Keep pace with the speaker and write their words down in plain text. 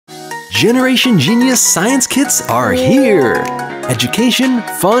Generation Genius Science Kits are here! Education,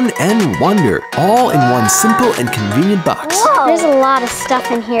 fun, and wonder, all in one simple and convenient box. Whoa. There's a lot of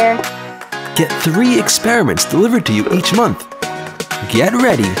stuff in here. Get 3 experiments delivered to you each month. Get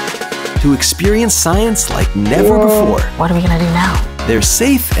ready to experience science like never before. What are we gonna do now? They're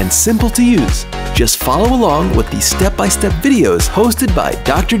safe and simple to use. Just follow along with these step-by-step videos hosted by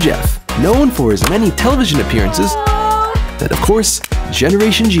Dr. Jeff, known for his many television appearances, and of course,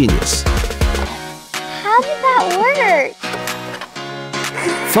 Generation Genius. How did that work?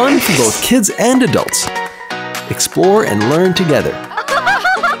 Fun for both kids and adults. Explore and learn together.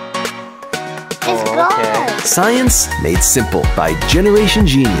 It's gone. Science made simple by Generation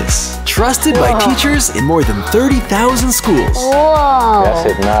Genius. Trusted by teachers in more than 30,000 schools. Whoa. That's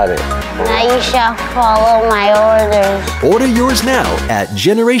it, not it. Now you shall follow my orders. Order yours now at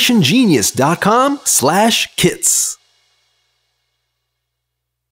generationgenius.com/kits.